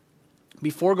 16:9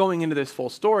 before going into this full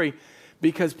story,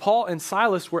 because Paul and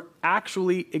Silas were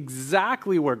actually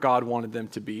exactly where God wanted them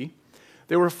to be.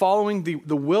 They were following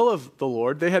the will of the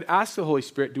Lord. They had asked the Holy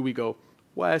Spirit, do we go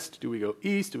west? Do we go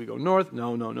east? Do we go north?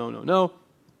 No.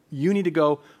 You need to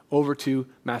go over to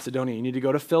Macedonia. You need to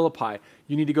go to Philippi.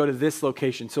 You need to go to this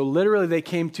location. So literally they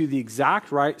came to the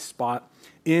exact right spot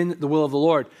in the will of the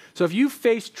Lord. So if you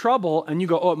face trouble and you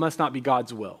go, oh, it must not be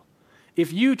God's will.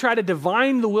 If you try to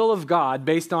divine the will of God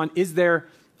based on is there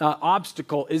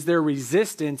obstacle, is there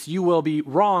resistance, you will be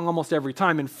wrong almost every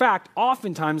time. In fact,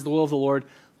 oftentimes the will of the Lord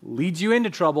leads you into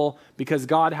trouble because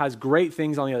God has great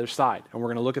things on the other side. And we're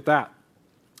going to look at that.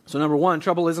 So number one,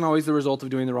 trouble isn't always the result of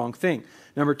doing the wrong thing.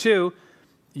 Number two,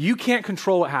 you can't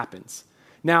control what happens.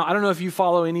 Now, I don't know if you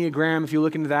follow Enneagram, if you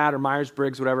look into that, or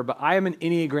Myers-Briggs, whatever, but I am an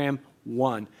Enneagram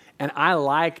 1, and I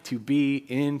like to be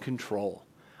in control.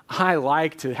 I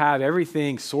like to have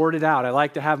everything sorted out. I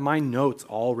like to have my notes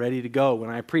all ready to go when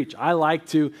I preach. I like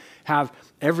to have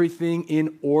everything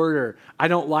in order. I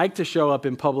don't like to show up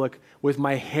in public with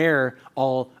my hair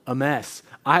all a mess.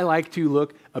 I like to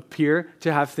appear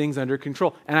to have things under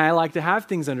control. And I like to have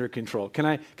things under control. Can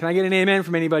I get an amen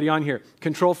from anybody on here?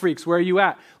 Control freaks, where are you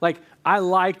at? I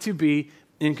like to be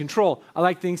in control. I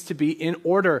like things to be in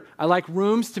order. I like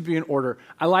rooms to be in order.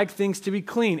 I like things to be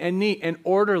clean and neat and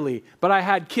orderly. But I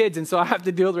had kids, and so I have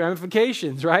to deal with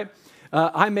ramifications, right?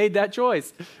 I made that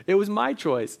choice. It was my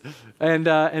choice, and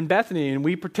Bethany, and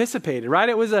we participated,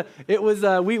 right?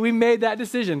 We made that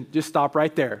decision. Just stop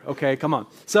right there, okay? Come on.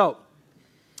 So,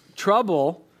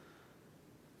 trouble,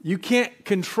 you can't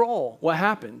control what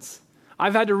happens.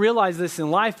 I've had to realize this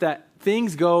in life that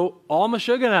things go all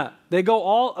mashugana. They go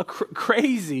all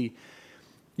crazy.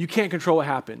 You can't control what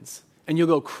happens. And you'll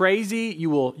go crazy. You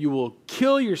will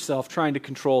kill yourself trying to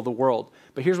control the world.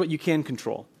 But here's what you can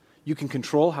control. You can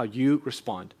control how you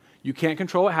respond. You can't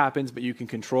control what happens, but you can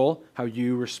control how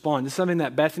you respond. This is something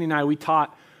that Bethany and I, we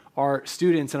taught our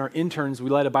students and our interns. We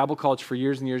led a Bible college for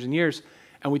years and years and years.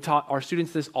 And we taught our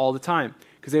students this all the time.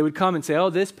 Because they would come and say, oh,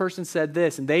 this person said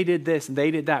this, and they did this, and they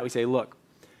did that. We say, look,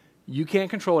 you can't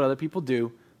control what other people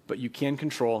do, but you can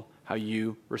control how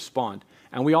you respond.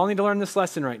 And we all need to learn this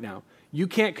lesson right now. You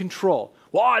can't control,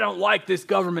 well, I don't like this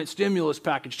government stimulus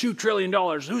package, $2 trillion,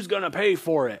 who's going to pay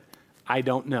for it? I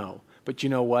don't know. But you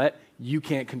know what? You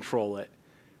can't control it.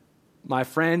 My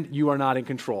friend, you are not in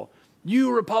control.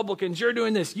 You Republicans, you're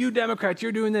doing this. You Democrats,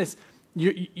 you're doing this.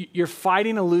 You're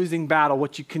fighting a losing battle.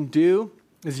 What you can do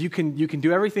is you can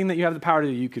do everything that you have the power to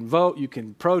do. You can vote, you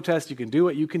can protest, you can do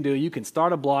what you can do. You can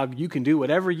start a blog, you can do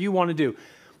whatever you want to do.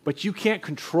 But you can't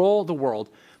control the world,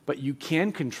 but you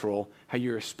can control how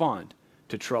you respond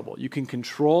to trouble. You can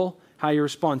control how you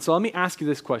respond. So let me ask you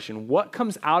this question. What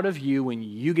comes out of you when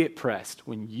you get pressed,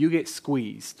 when you get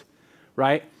squeezed,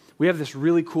 right? We have this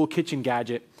really cool kitchen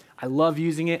gadget. I love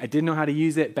using it. I didn't know how to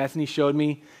use it. Bethany showed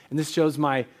me, and this shows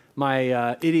my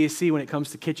idiocy when it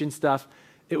comes to kitchen stuff.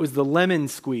 It was the lemon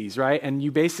squeeze, right? And you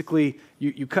basically,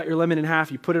 you cut your lemon in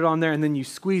half, you put it on there, and then you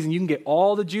squeeze, and you can get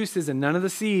all the juices and none of the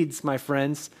seeds, my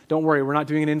friends. Don't worry, we're not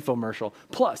doing an infomercial.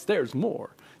 Plus, there's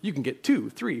more. You can get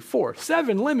 2, 3, 4,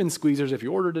 7 lemon squeezers if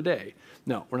you order today.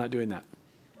 No, we're not doing that.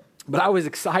 But I was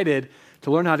excited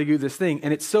to learn how to do this thing,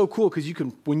 and it's so cool because you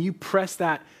can, when you press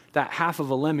that half of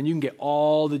a lemon, you can get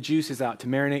all the juices out to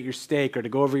marinate your steak or to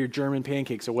go over your German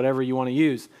pancakes or whatever you want to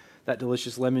use that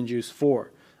delicious lemon juice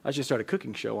for. I should start a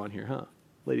cooking show on here, huh?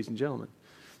 Ladies and gentlemen.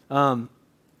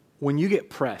 When you get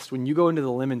pressed, when you go into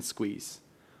the lemon squeeze,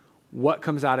 what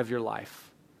comes out of your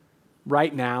life?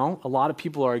 Right now, a lot of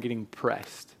people are getting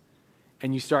pressed.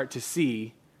 And you start to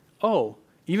see, oh,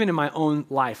 even in my own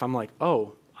life, I'm like,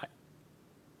 oh,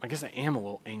 I guess I am a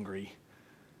little angry.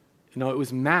 You know, it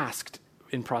was masked.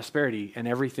 in prosperity and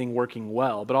everything working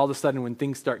well. But all of a sudden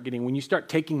when you start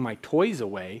taking my toys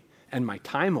away and my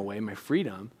time away, my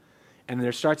freedom, and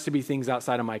there starts to be things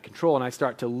outside of my control, and I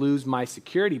start to lose my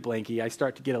security blankie, I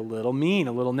start to get a little mean,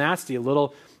 a little nasty, a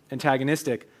little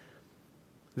antagonistic.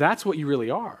 That's what you really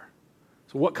are.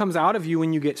 So what comes out of you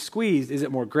when you get squeezed? Is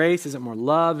it more grace? Is it more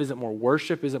love? Is it more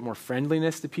worship? Is it more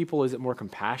friendliness to people? Is it more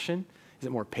compassion? Is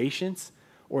it more patience?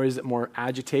 Or is it more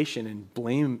agitation and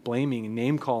blaming and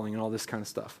name-calling and all this kind of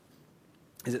stuff?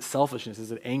 Is it selfishness?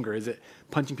 Is it anger? Is it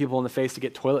punching people in the face to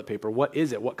get toilet paper? What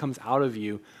is it? What comes out of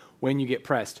you when you get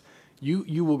pressed?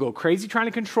 You will go crazy trying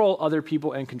to control other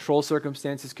people and control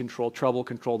circumstances, control trouble,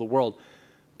 control the world.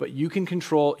 But you can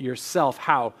control yourself.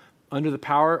 How? Under the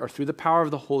power or through the power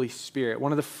of the Holy Spirit.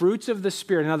 One of the fruits of the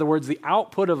Spirit, in other words, the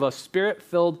output of a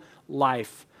Spirit-filled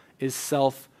life is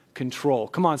self-control.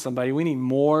 Come on, somebody. We need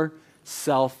more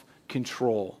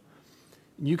self-control.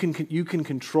 You can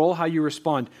control how you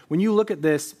respond. When you look at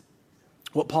this,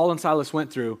 what Paul and Silas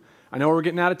went through, I know we're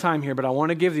getting out of time here, but I want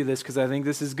to give you this because I think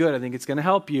this is good. I think it's going to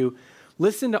help you.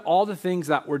 Listen to all the things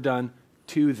that were done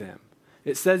to them.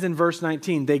 It says in verse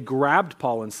 19, they grabbed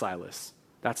Paul and Silas.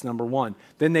 That's number one.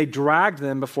 Then they dragged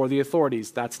them before the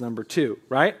authorities. That's number two,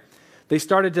 right? They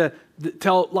started to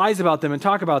tell lies about them and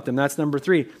talk about them. That's number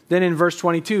three. Then in verse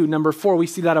 22, number 4, we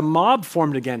see that a mob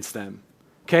formed against them.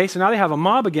 Okay, so now they have a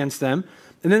mob against them.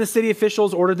 And then the city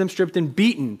officials ordered them stripped and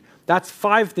beaten. That's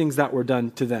 5 things that were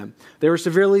done to them. They were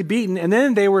severely beaten. And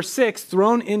then they were 6,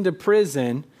 thrown into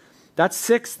prison. That's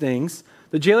 6 things.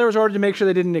 The jailer was ordered to make sure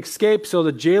they didn't escape. So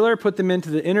the jailer put them into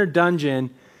the inner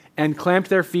dungeon and clamped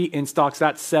their feet in stocks.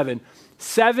 That's 7.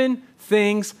 7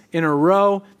 things in a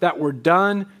row that were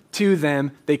done to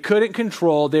them. They couldn't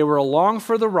control. They were along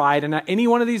for the ride. And at any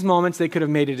one of these moments, they could have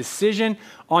made a decision.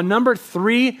 On number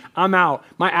 3, I'm out.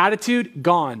 My attitude,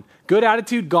 gone. Good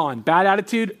attitude, gone. Bad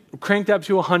attitude, cranked up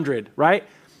to 100, right?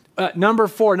 Number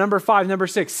 4, number 5, number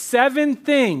 6. 7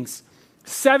 things.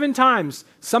 7 times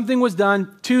something was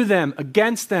done to them,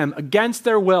 against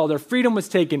their will. Their freedom was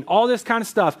taken, all this kind of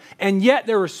stuff. And yet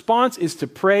their response is to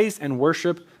praise and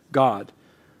worship God.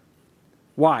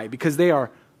 Why? Because they are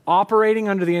operating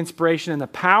under the inspiration and the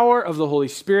power of the Holy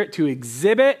Spirit to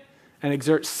exhibit and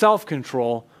exert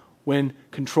self-control when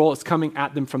control is coming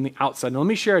at them from the outside. Now, let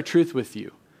me share a truth with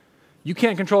you. You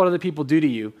can't control what other people do to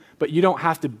you, but you don't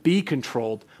have to be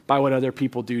controlled by what other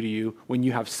people do to you when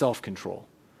you have self-control.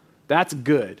 That's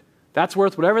good. That's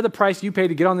worth whatever the price you pay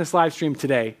to get on this live stream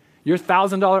today. Your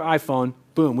 $1,000 iPhone,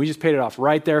 boom, we just paid it off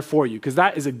right there for you, because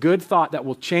that is a good thought that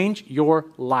will change your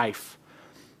life.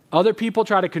 Other people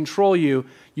try to control you.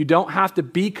 You don't have to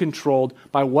be controlled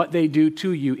by what they do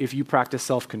to you if you practice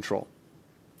self-control.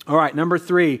 All right, number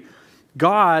 3,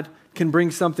 God can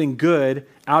bring something good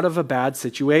out of a bad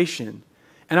situation.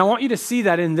 And I want you to see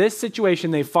that in this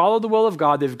situation, they followed the will of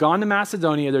God. They've gone to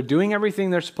Macedonia. They're doing everything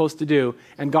they're supposed to do.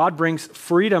 And God brings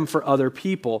freedom for other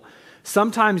people.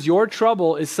 Sometimes your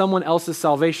trouble is someone else's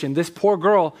salvation. This poor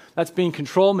girl that's being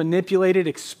controlled, manipulated,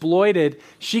 exploited,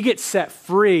 she gets set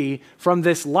free from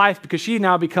this life because she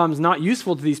now becomes not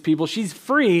useful to these people. She's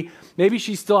free. Maybe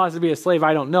she still has to be a slave.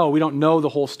 I don't know. We don't know the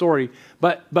whole story.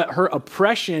 But her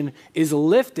oppression is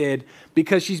lifted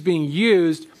because she's being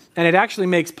used. And it actually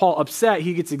makes Paul upset.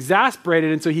 He gets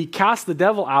exasperated, and so he casts the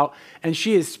devil out, and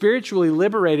she is spiritually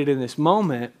liberated in this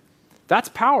moment. That's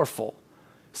powerful.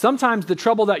 Sometimes the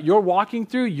trouble that you're walking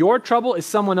through, your trouble is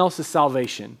someone else's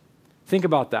salvation. Think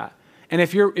about that. And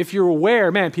if you're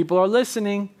aware, man, people are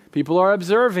listening, people are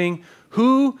observing,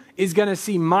 who is going to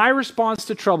see my response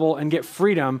to trouble and get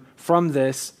freedom from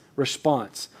this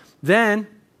response? Then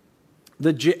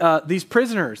these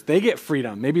prisoners, they get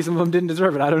freedom. Maybe some of them didn't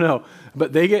deserve it. I don't know.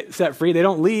 But they get set free. They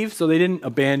don't leave, so they didn't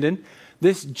abandon.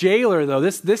 This jailer, though,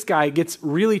 this guy gets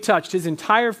really touched. His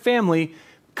entire family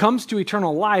comes to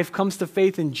eternal life, comes to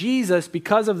faith in Jesus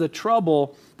because of the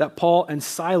trouble that Paul and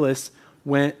Silas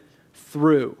went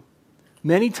through.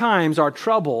 Many times our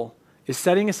trouble is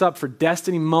setting us up for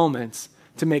destiny moments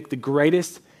to make the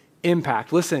greatest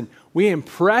impact. Listen, we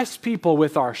impress people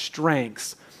with our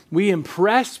strengths. We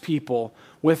impress people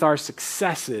with our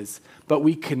successes, but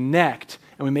we connect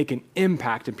and we make an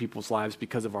impact in people's lives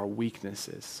because of our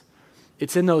weaknesses.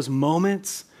 It's in those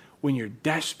moments when you're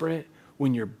desperate,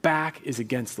 when your back is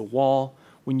against the wall,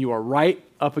 when you are right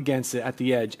up against it at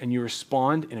the edge, and you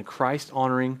respond in a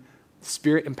Christ-honoring,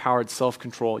 Spirit-empowered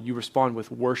self-control. You respond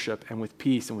with worship and with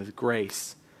peace and with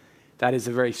grace. That is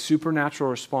a very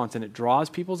supernatural response, and it draws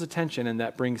people's attention, and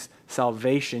that brings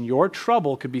salvation. Your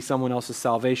trouble could be someone else's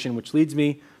salvation, which leads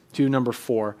me to number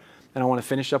 4, and I want to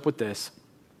finish up with this,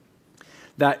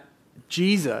 that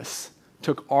Jesus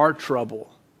took our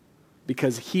trouble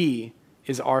because he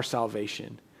is our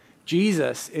salvation.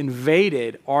 Jesus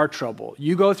invaded our trouble.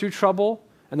 You go through trouble,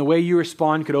 and the way you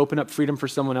respond could open up freedom for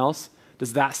someone else.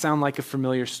 Does that sound like a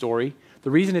familiar story?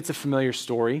 The reason it's a familiar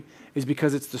story is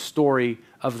because it's the story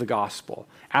of the gospel.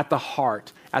 At the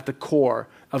heart, at the core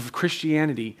of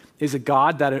Christianity is a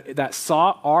God that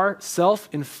saw our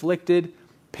self-inflicted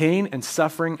pain and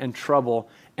suffering and trouble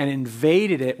and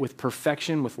invaded it with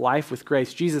perfection, with life, with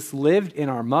grace. Jesus lived in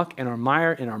our muck, in our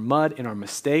mire, in our mud, in our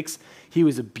mistakes. He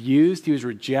was abused. He was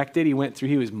rejected. He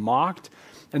was mocked.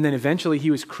 And then eventually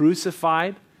he was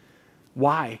crucified.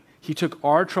 Why? He took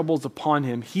our troubles upon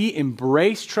him. He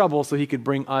embraced trouble so he could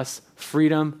bring us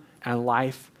freedom and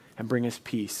life and bring us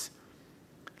peace.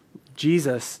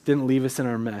 Jesus didn't leave us in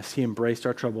our mess. He embraced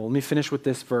our trouble. Let me finish with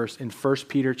this verse in 1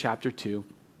 Peter chapter 2.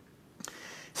 It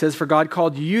says, "For God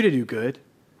called you to do good,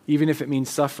 even if it means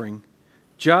suffering,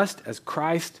 just as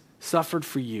Christ suffered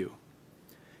for you.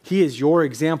 He is your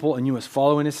example, and you must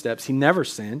follow in his steps. He never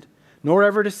sinned, nor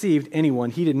ever deceived anyone.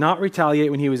 He did not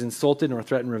retaliate when he was insulted, nor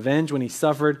threaten revenge when he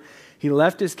suffered. He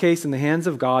left his case in the hands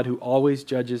of God, who always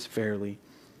judges fairly.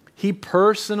 He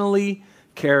personally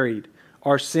carried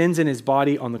our sins in his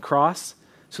body on the cross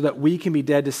so that we can be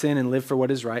dead to sin and live for what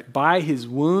is right. By his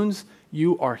wounds,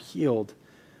 you are healed.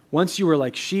 Once you were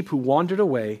like sheep who wandered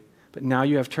away, but now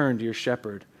you have turned to your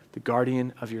shepherd, the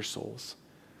guardian of your souls."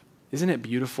 Isn't it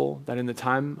beautiful that in the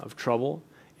time of trouble,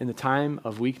 in the time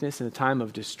of weakness, in the time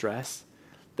of distress,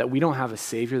 that we don't have a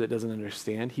Savior that doesn't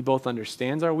understand? He both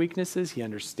understands our weaknesses, he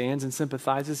understands and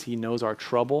sympathizes, he knows our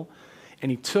trouble,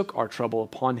 and he took our trouble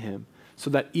upon him so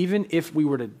that even if we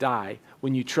were to die,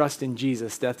 when you trust in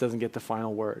Jesus, death doesn't get the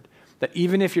final word. That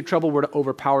even if your trouble were to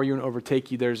overpower you and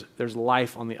overtake you, there's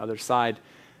life on the other side.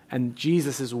 And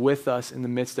Jesus is with us in the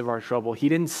midst of our trouble. He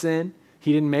didn't sin.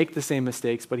 He didn't make the same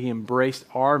mistakes, but he embraced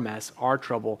our mess, our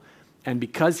trouble. And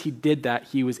because he did that,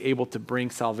 he was able to bring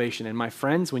salvation. And my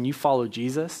friends, when you follow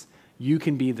Jesus, you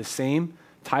can be the same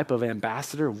type of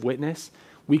ambassador, of witness.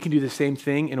 We can do the same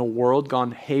thing in a world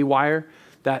gone haywire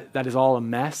that is all a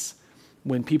mess.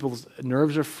 When people's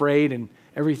nerves are frayed and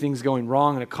everything's going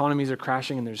wrong and economies are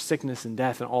crashing and there's sickness and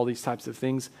death and all these types of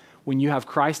things, when you have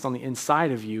Christ on the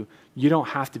inside of you, you don't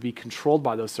have to be controlled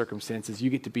by those circumstances. You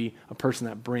get to be a person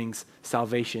that brings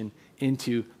salvation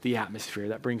into the atmosphere,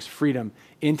 that brings freedom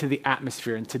into the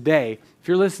atmosphere. And today, if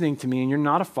you're listening to me and you're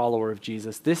not a follower of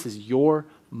Jesus, this is your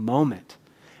moment.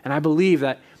 And I believe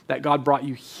that God brought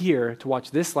you here to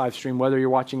watch this live stream, whether you're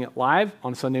watching it live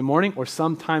on Sunday morning or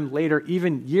sometime later,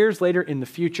 even years later in the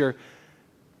future.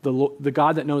 The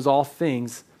God that knows all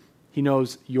things, he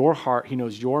knows your heart, he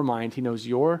knows your mind, he knows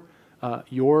your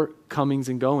comings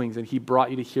and goings, and he brought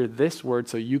you to hear this word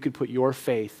so you could put your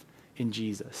faith in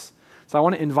Jesus. So I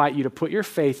want to invite you to put your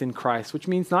faith in Christ, which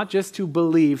means not just to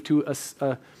believe, to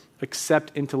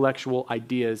accept intellectual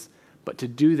ideas, but to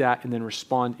do that and then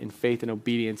respond in faith and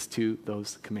obedience to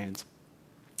those commands.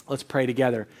 Let's pray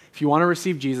together. If you want to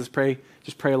receive Jesus,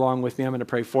 just pray along with me. I'm going to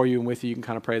pray for you and with you. You can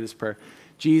kind of pray this prayer.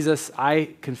 Jesus,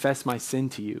 I confess my sin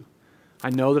to you. I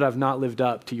know that I've not lived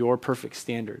up to your perfect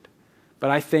standard,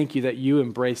 but I thank you that you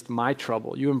embraced my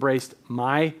trouble. You embraced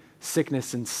my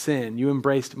sickness and sin. You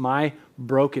embraced my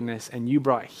brokenness and you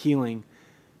brought healing.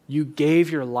 You gave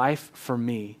your life for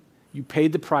me. You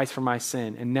paid the price for my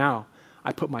sin. And now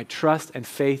I put my trust and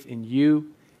faith in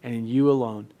you and in you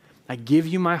alone. I give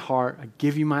you my heart. I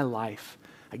give you my life.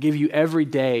 I give you every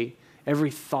day, every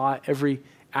thought, every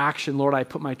action. Lord, I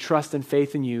put my trust and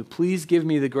faith in you. Please give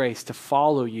me the grace to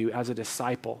follow you as a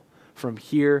disciple from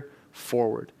here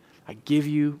forward. I give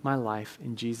you my life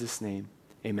in Jesus' name.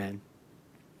 Amen.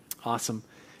 Awesome.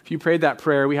 If you prayed that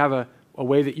prayer, we have a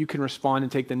way that you can respond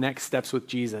and take the next steps with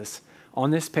Jesus.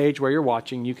 On this page where you're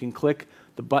watching, you can click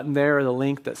the button there or the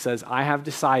link that says, I have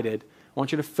decided. I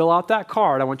want you to fill out that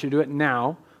card. I want you to do it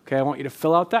now. Okay, I want you to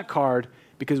fill out that card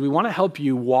because we want to help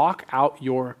you walk out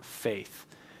your faith.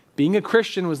 Being a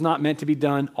Christian was not meant to be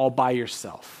done all by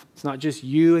yourself. It's not just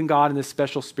you and God in this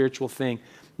special spiritual thing.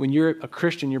 When you're a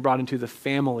Christian, you're brought into the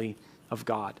family of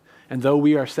God. And though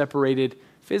we are separated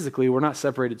physically, we're not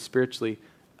separated spiritually.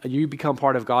 You become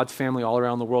part of God's family all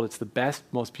around the world. It's the best,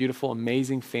 most beautiful,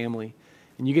 amazing family.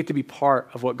 And you get to be part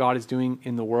of what God is doing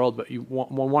in the world, but we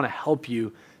want to help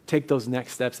you take those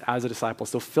next steps as a disciple.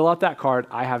 So fill out that card,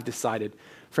 I have decided.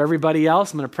 For everybody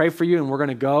else, I'm going to pray for you, and we're going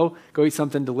to go eat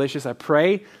something delicious. I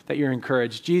pray that you're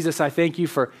encouraged. Jesus, I thank you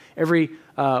for every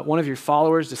one of your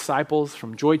followers, disciples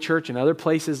from Joy Church and other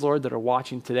places, Lord, that are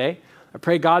watching today. I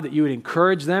pray, God, that you would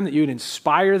encourage them, that you would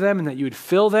inspire them, and that you would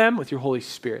fill them with your Holy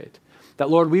Spirit. That,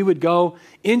 Lord, we would go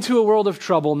into a world of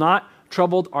trouble, not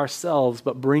troubled ourselves,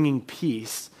 but bringing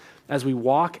peace as we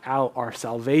walk out our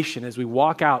salvation, as we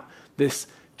walk out this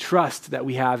trust that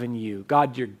we have in you.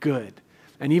 God, you're good.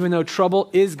 And even though trouble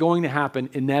is going to happen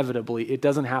inevitably, it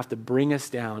doesn't have to bring us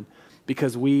down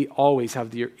because we always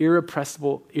have the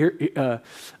irreplaceable,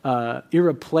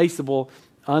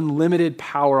 unlimited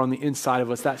power on the inside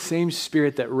of us. That same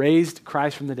Spirit that raised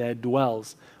Christ from the dead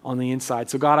dwells on the inside.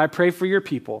 So God, I pray for your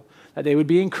people that they would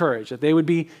be encouraged, that they would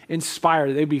be inspired,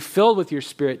 that they would be filled with your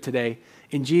Spirit today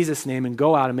in Jesus' name and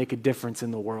go out and make a difference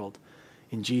in the world.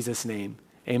 In Jesus' name,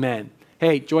 amen.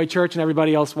 Hey, Joy Church and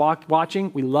everybody else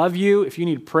watching, we love you. If you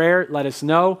need prayer, let us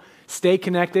know. Stay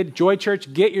connected. Joy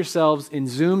Church, get yourselves in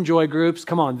Zoom Joy groups.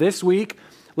 Come on, this week,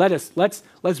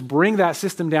 let's bring that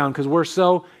system down because we're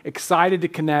so excited to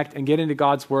connect and get into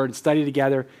God's word and study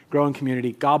together, grow in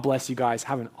community. God bless you guys.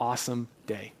 Have an awesome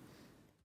day.